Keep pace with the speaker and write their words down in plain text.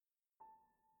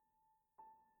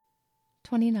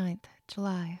29th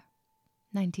July,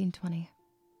 1920.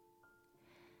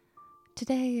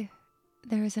 Today,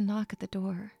 there is a knock at the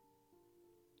door.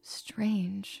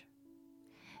 Strange.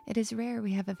 It is rare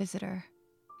we have a visitor.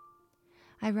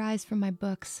 I rise from my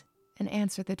books and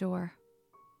answer the door.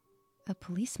 A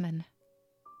policeman.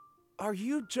 Are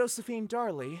you Josephine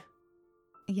Darley?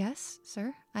 Yes,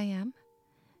 sir, I am.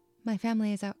 My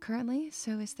family is out currently,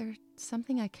 so is there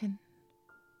something I can...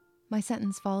 My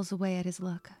sentence falls away at his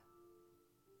look.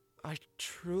 I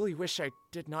truly wish I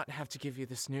did not have to give you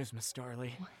this news, Miss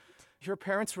Darley. What? Your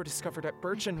parents were discovered at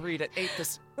Birch and Reed at 8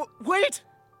 this... Wait!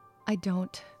 I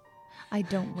don't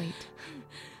wait.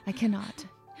 I cannot.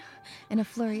 In a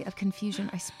flurry of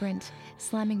confusion, I sprint,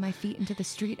 slamming my feet into the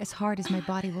street as hard as my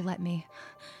body will let me.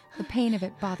 The pain of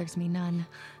it bothers me none.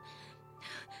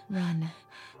 Run,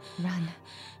 run,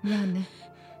 run.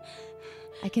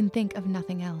 I can think of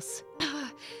nothing else.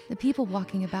 The people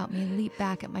walking about me leap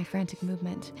back at my frantic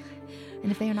movement,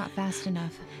 and if they are not fast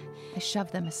enough, I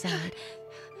shove them aside.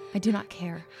 I do not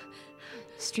care.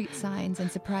 Street signs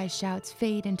and surprise shouts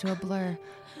fade into a blur,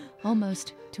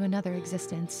 almost to another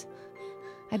existence.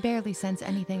 I barely sense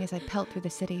anything as I pelt through the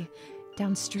city,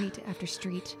 down street after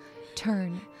street,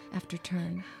 turn after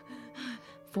turn.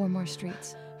 4 more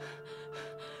streets.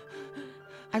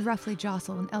 I roughly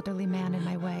jostle an elderly man in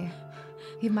my way.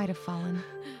 He might have fallen.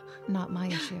 Not my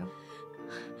issue.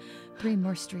 3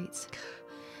 more streets.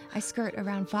 I skirt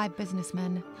around 5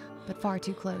 businessmen, but far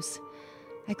too close.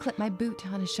 I clip my boot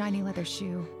on a shiny leather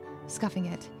shoe, scuffing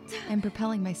it, and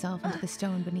propelling myself into the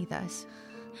stone beneath us.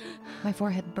 My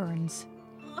forehead burns.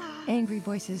 Angry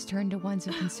voices turn to ones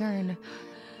of concern,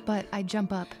 but I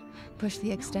jump up, push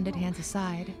the extended hands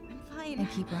aside, and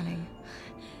keep running.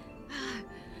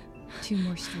 2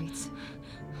 more streets.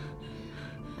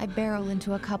 I barrel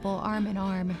into a couple arm in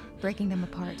arm, breaking them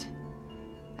apart.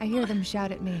 I hear them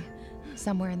shout at me,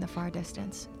 somewhere in the far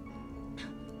distance.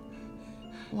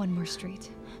 1 more street.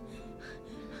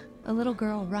 A little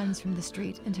girl runs from the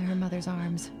street into her mother's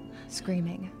arms,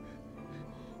 screaming.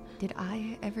 Did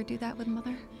I ever do that with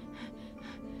Mother?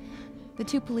 The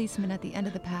 2 policemen at the end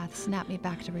of the path snap me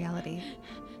back to reality.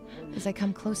 As I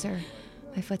come closer,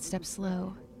 my footsteps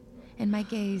slow, and my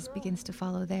gaze begins to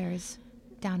follow theirs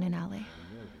down an alley.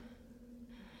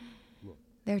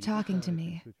 They're talking to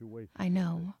me, I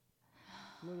know,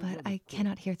 but I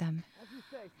cannot hear them.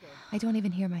 I don't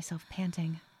even hear myself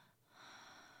panting.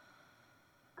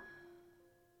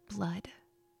 Blood.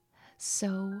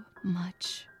 So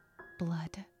much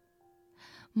blood.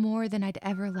 More than I'd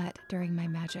ever let during my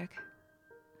magic.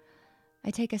 I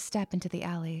take a step into the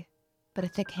alley, but a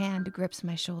thick hand grips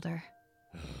my shoulder.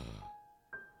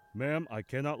 Ma'am, I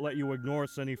cannot let you ignore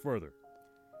us any further.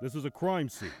 This is a crime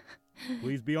scene.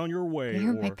 Please be on your way.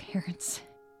 They're my parents.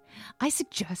 I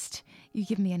suggest you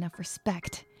give me enough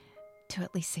respect to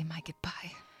at least say my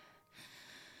goodbye.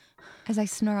 As I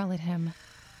snarl at him,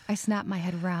 I snap my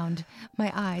head round,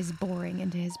 my eyes boring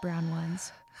into his brown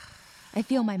ones. I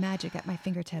feel my magic at my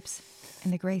fingertips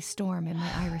and the gray storm in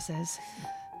my irises.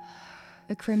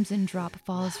 A crimson drop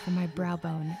falls from my brow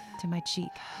bone to my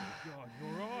cheek.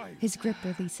 His grip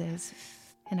releases,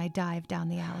 and I dive down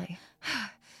the alley.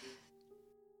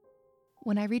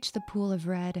 When I reach the pool of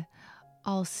red,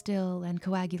 all still and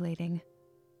coagulating,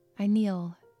 I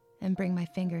kneel and bring my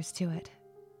fingers to it.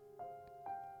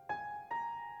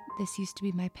 This used to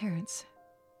be my parents.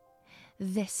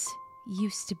 This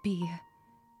used to be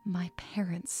my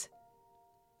parents.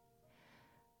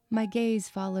 My gaze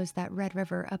follows that red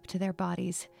river up to their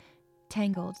bodies,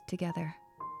 tangled together.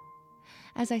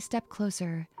 As I step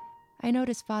closer, I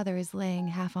notice Father is laying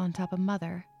half on top of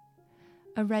Mother,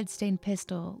 a red-stained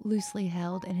pistol loosely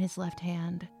held in his left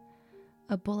hand,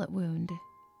 a bullet wound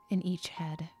in each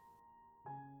head.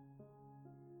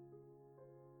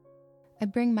 I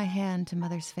bring my hand to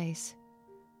Mother's face,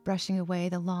 brushing away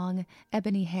the long,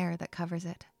 ebony hair that covers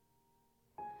it.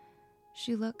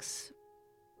 She looks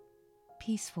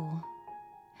peaceful,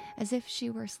 as if she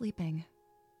were sleeping.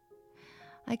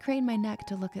 I crane my neck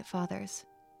to look at Father's,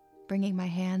 bringing my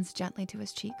hands gently to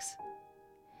his cheeks.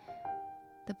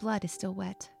 The blood is still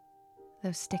wet,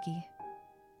 though sticky.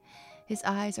 His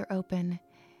eyes are open,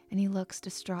 and he looks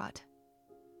distraught.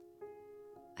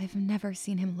 I've never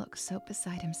seen him look so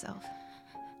beside himself.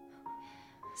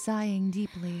 Sighing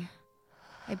deeply,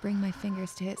 I bring my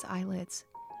fingers to his eyelids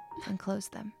and close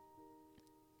them,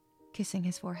 kissing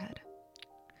his forehead.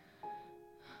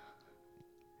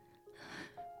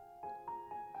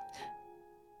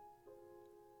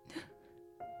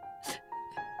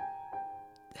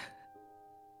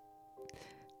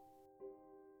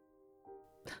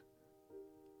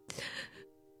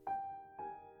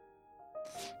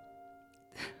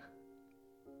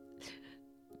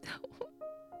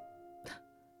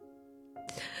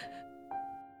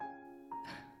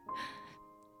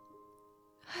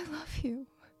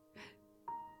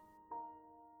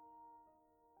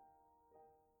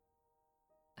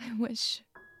 I wish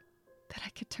that I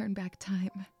could turn back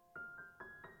time.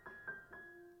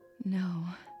 No.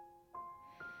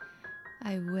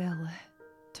 I will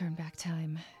turn back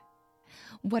time.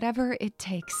 Whatever it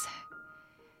takes,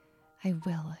 I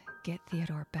will get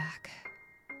Theodore back.